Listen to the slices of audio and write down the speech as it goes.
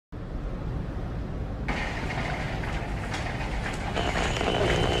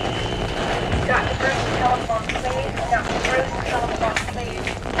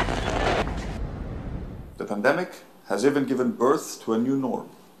pandemic has even given birth to a new norm,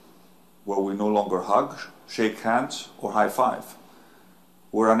 where we no longer hug, shake hands, or high-five,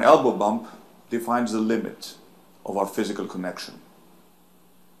 where an elbow bump defines the limit of our physical connection,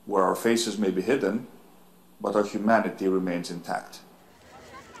 where our faces may be hidden, but our humanity remains intact.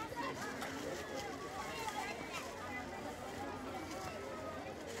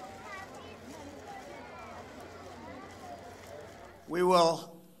 We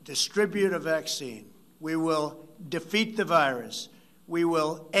will distribute a vaccine. We will defeat the virus. We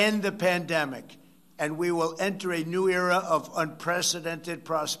will end the pandemic. And we will enter a new era of unprecedented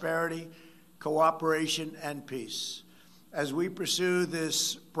prosperity, cooperation, and peace. As we pursue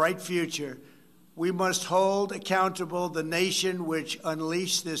this bright future, we must hold accountable the nation which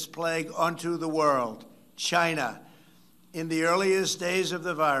unleashed this plague onto the world, China. In the earliest days of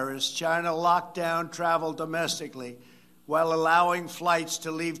the virus, China locked down travel domestically while allowing flights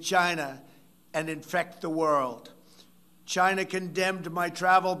to leave China and infect the world. China condemned my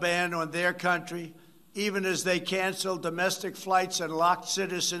travel ban on their country, even as they canceled domestic flights and locked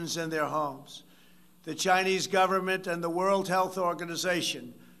citizens in their homes. The Chinese government and the World Health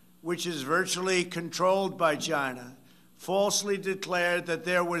Organization, which is virtually controlled by China, falsely declared that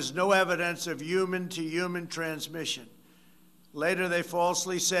there was no evidence of human-to-human transmission. Later, they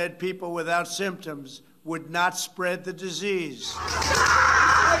falsely said people without symptoms would not spread the disease.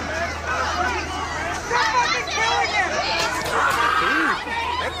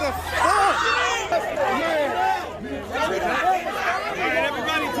 What the fuck? All right,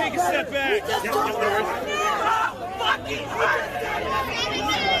 everybody take a step back.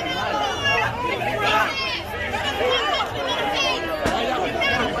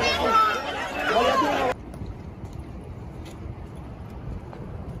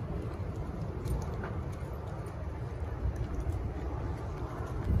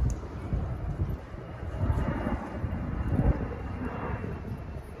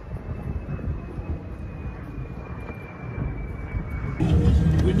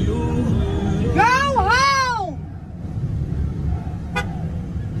 Go home!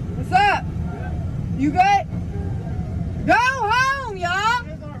 What's up? You good? Go home, y'all!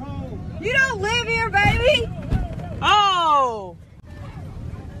 You don't live here, baby! Oh!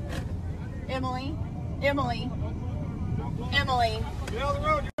 Emily. Get out of the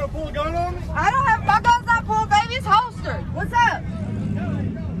road. You gonna pull a gun on me? I don't have my gun's not pulled, baby. It's holstered. What's up?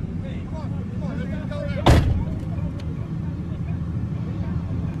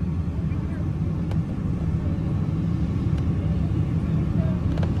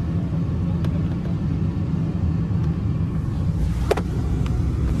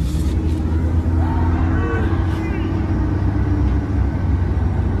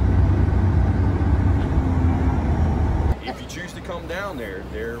 Down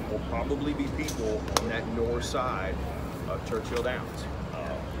there will probably be people on that north side of Churchill Downs.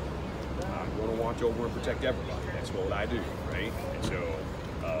 I'm going to watch over and protect everybody. That's what I do, right? And so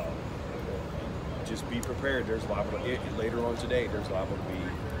just be prepared. There's liable to, later on today, there's liable to be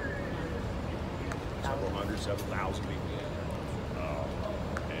several hundred, several thousand people.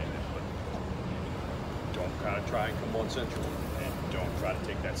 Don't kind of try and come on Central, and don't try to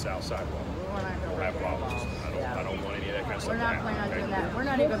take that south sidewalk. We'll have problems. I don't want any of that kind of stuff. We're not planning on doing that. We're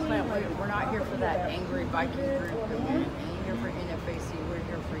not even planning. We're not here for that angry biking group. We ain't here for NFAC. We're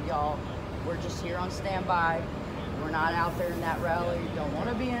here for y'all. We're just here on standby. We're not out there in that rally. Don't want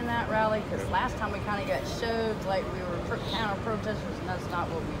to be in that rally because last time we kind of got shoved like we were counter protesters, and that's not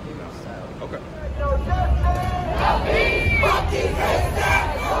what we do. So. Okay.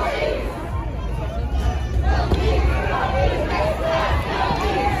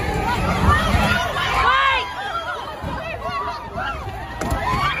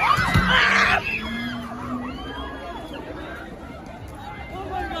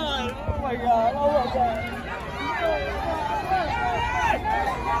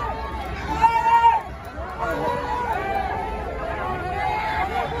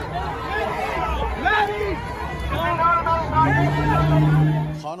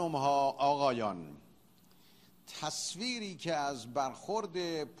 خانم ها آقایان، تصویری که از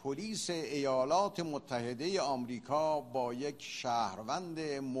برخورد پلیس ایالات متحده آمریکا با یک شهروند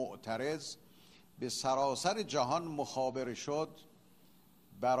معترض به سراسر جهان مخابره شد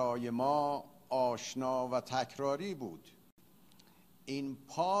برای ما آشنا و تکراری بود. این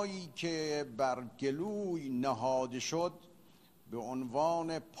پایی که بر گلوی نهاده شد به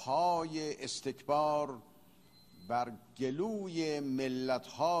عنوان پای استکبار بر گلوی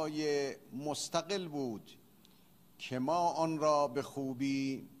ملت‌های مستقل بود که ما آن را به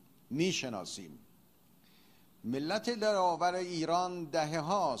خوبی می‌شناسیم. ملت دلاور ایران دهه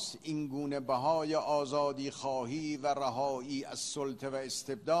هاست این گونه بهای آزادی خواهی و رهایی از سلطه و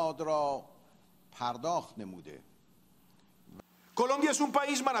استبداد را پرداخت نموده. Colombia es un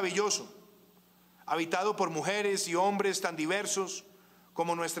país maravilloso, habitado por mujeres y hombres tan diversos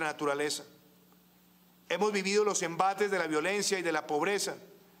como nuestra naturaleza. Hemos vivido los embates de la violencia y de la pobreza,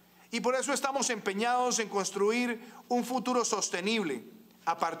 y por eso estamos empeñados en construir un futuro sostenible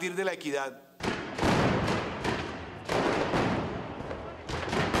a partir de la equidad.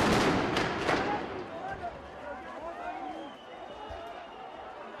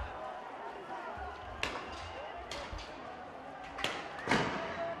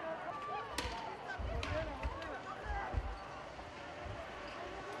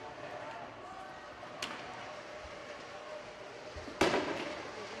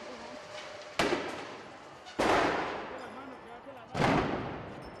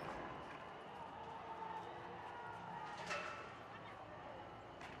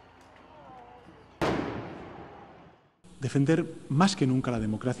 Defender más que nunca la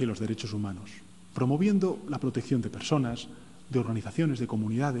democracia y los derechos humanos, promoviendo la protección de personas, de organizaciones, de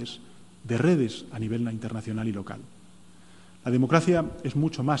comunidades, de redes a nivel internacional y local. La democracia es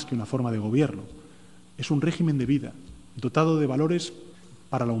mucho más que una forma de gobierno, es un régimen de vida dotado de valores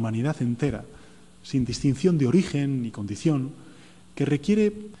para la humanidad entera, sin distinción de origen ni condición, que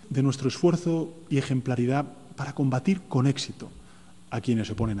requiere de nuestro esfuerzo y ejemplaridad para combatir con éxito a quienes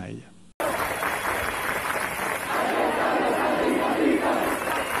se oponen a ella.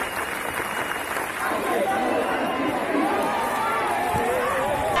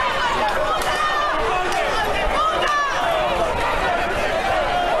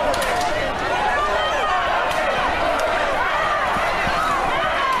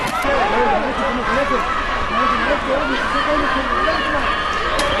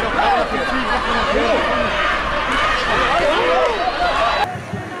 Pero